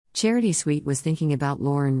Charity Sweet was thinking about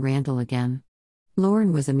Lauren Randall again.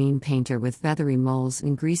 Lauren was a mean painter with feathery moles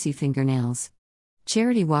and greasy fingernails.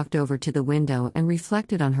 Charity walked over to the window and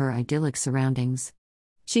reflected on her idyllic surroundings.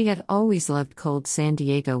 She had always loved cold San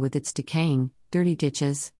Diego with its decaying, dirty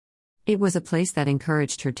ditches. It was a place that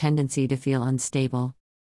encouraged her tendency to feel unstable.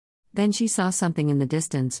 Then she saw something in the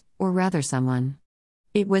distance, or rather someone.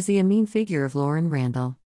 It was the amine figure of Lauren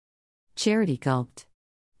Randall. Charity gulped.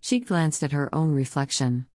 She glanced at her own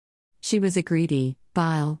reflection. She was a greedy,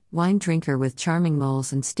 vile, wine drinker with charming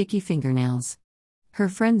moles and sticky fingernails. Her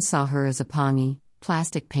friends saw her as a pongy,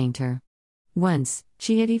 plastic painter. Once,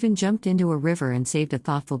 she had even jumped into a river and saved a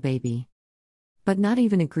thoughtful baby. But not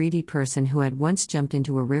even a greedy person who had once jumped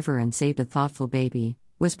into a river and saved a thoughtful baby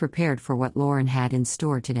was prepared for what Lauren had in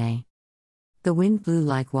store today. The wind blew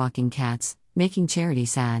like walking cats, making Charity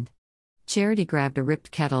sad. Charity grabbed a ripped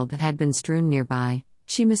kettle that had been strewn nearby.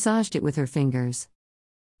 She massaged it with her fingers.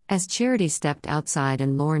 As Charity stepped outside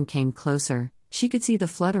and Lauren came closer, she could see the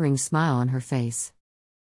fluttering smile on her face.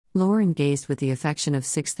 Lauren gazed with the affection of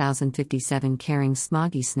 6057 caring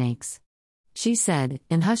smoggy snakes. She said,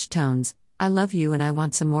 in hushed tones, "I love you and I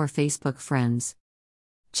want some more Facebook friends."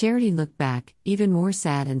 Charity looked back, even more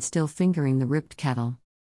sad and still fingering the ripped kettle.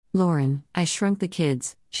 "Lauren, I shrunk the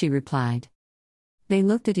kids," she replied. They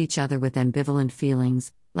looked at each other with ambivalent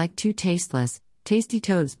feelings, like two tasty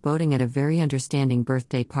toads boating at a very understanding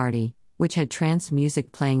birthday party, which had trance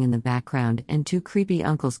music playing in the background and two creepy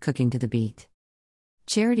uncles cooking to the beat.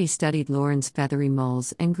 Charity studied Lauren's feathery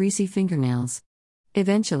moles and greasy fingernails.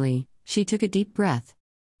 Eventually, she took a deep breath.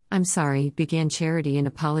 "I'm sorry," began Charity in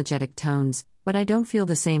apologetic tones, "but I don't feel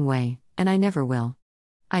the same way, and I never will.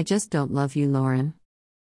 I just don't love you, Lauren."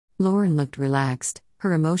 Lauren looked relaxed,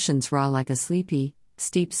 her emotions raw like a sleepy,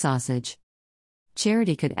 steeped sausage.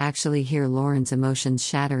 Charity could actually hear Lauren's emotions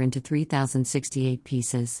shatter into 3068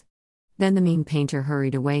 pieces. Then the mean painter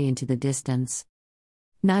hurried away into the distance.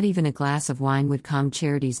 Not even a glass of wine would calm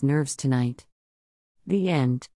Charity's nerves tonight. The end.